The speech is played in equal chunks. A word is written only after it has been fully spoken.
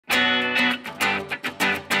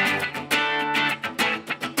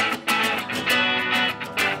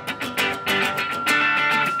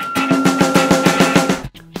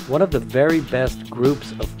one of the very best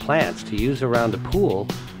groups of plants to use around a pool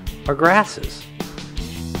are grasses.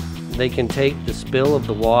 They can take the spill of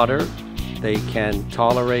the water, they can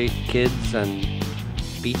tolerate kids and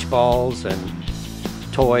beach balls and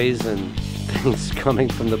toys and things coming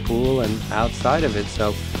from the pool and outside of it.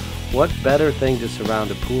 So what better thing to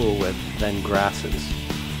surround a pool with than grasses?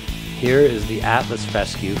 Here is the Atlas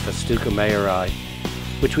fescue, Festuca mayeri,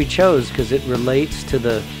 which we chose because it relates to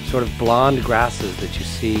the sort of blonde grasses that you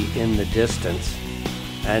see in the distance.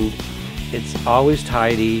 And it's always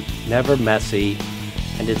tidy, never messy,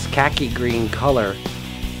 and its khaki green color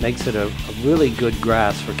makes it a really good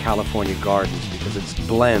grass for California gardens because it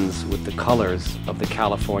blends with the colors of the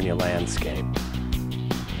California landscape.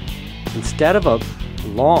 Instead of a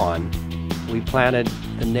lawn, we planted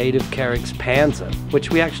the native Carex panza,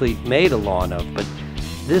 which we actually made a lawn of, but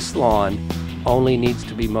this lawn only needs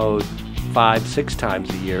to be mowed 5-6 times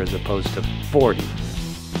a year as opposed to 40.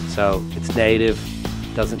 So it's native,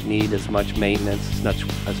 doesn't need as much maintenance,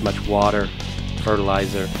 as much water,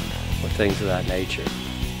 fertilizer, or things of that nature.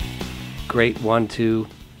 Great 1-2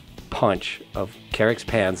 punch of Carex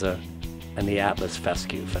panza and the Atlas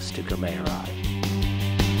fescue, Festuca mayeri.